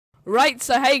Right,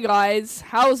 so hey guys,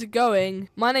 how's it going?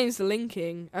 My name's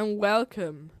Linking, and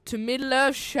welcome to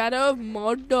Middle-earth Shadow of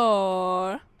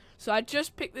Mordor. So I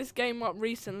just picked this game up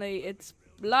recently, it's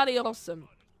bloody awesome.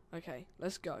 Okay,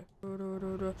 let's go.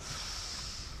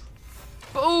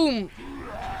 Boom!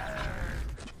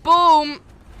 Boom!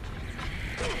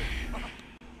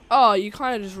 Oh, you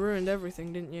kind of just ruined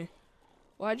everything, didn't you?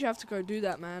 Why'd you have to go do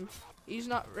that, man? He's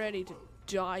not ready to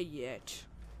die yet.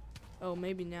 Oh,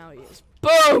 maybe now he is.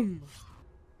 Boom!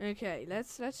 Okay,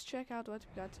 let's check out what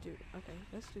we got to do. Okay,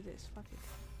 let's do this. Fuck it.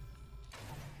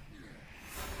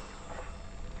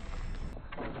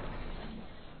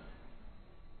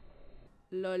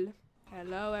 Lol.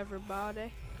 Hello,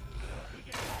 everybody.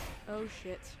 Oh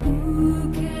shit.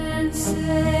 Who can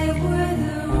say where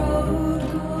the road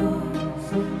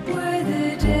goes, where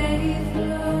the day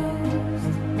flows?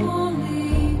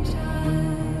 Only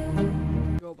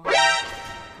time. Go behind.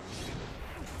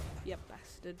 Yep,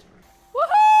 bastard.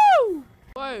 Woohoo!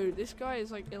 Whoa, this guy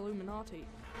is like Illuminati.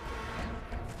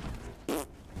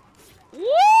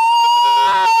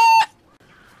 What?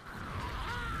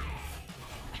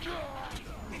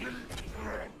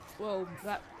 Well,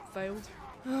 that failed.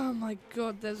 Oh my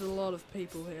god, there's a lot of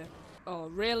people here. Oh,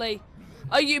 really?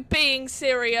 Are you being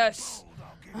serious?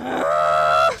 Boom,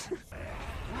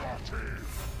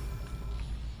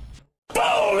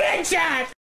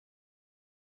 headshot!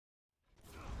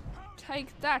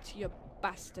 Take that, you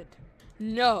bastard.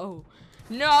 No.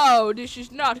 No, this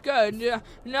is not good.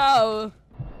 No.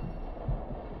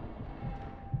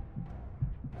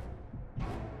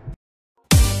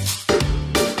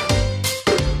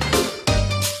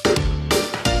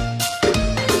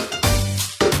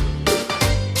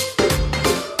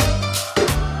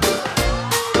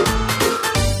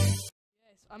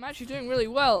 I'm actually doing really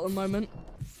well at the moment.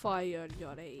 Fire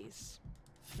your ace.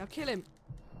 Now kill him.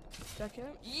 Did I kill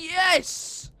him?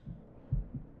 Yes!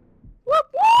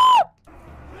 Whoop whoop!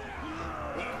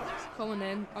 Come on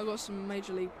in. I got some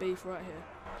Major League beef right here.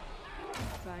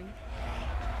 Bang.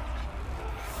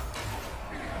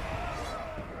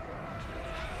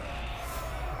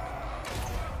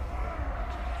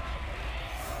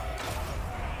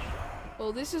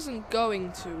 Well, this isn't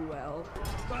going too well.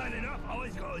 Bad enough, I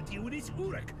was going to deal with this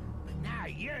Uruk, but now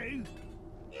you.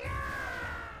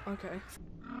 Okay.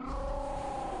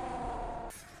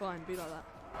 Fine, be like that.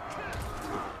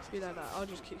 Be like that. I'll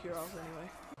just kick your ass anyway.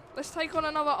 Let's take on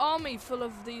another army full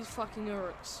of these fucking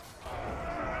Uruks.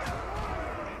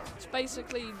 It's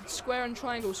basically square and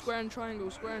triangle, square and triangle,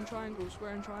 square and triangle,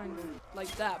 square and triangle. Like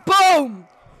that. Boom!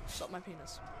 Stop my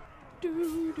penis.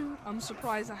 Doo-doo. I'm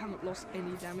surprised I haven't lost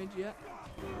any damage yet.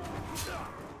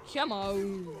 Come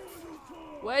on.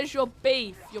 Where's your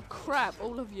beef? Your crap,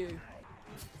 all of you.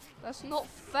 That's not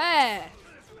fair.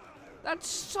 That's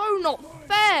so not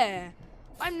fair.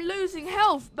 I'm losing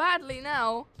health badly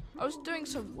now. I was doing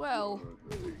so well.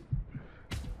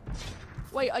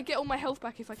 Wait, I get all my health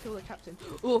back if I kill the captain.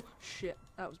 Oh, shit.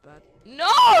 That was bad.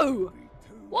 No!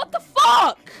 What the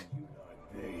fuck?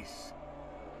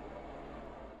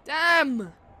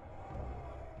 Damn!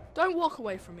 Don't walk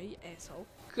away from me, you asshole.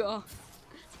 God.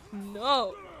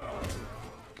 No.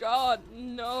 God,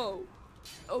 no.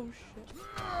 Oh, shit.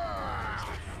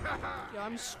 Yeah,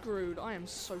 I'm screwed. I am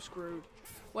so screwed.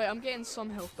 Wait, I'm getting some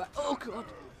health back. Oh, God.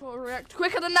 I'll react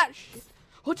quicker than that shit.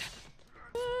 Oh,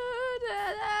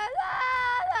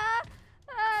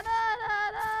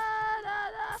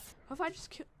 have I just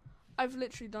killed? I've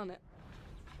literally done it.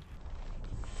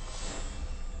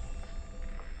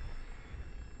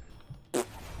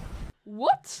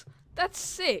 What? That's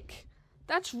sick.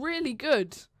 That's really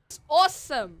good. It's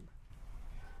awesome.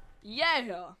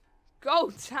 Yeah. Go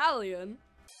Italian.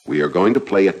 We are going to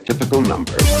play a typical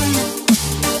number.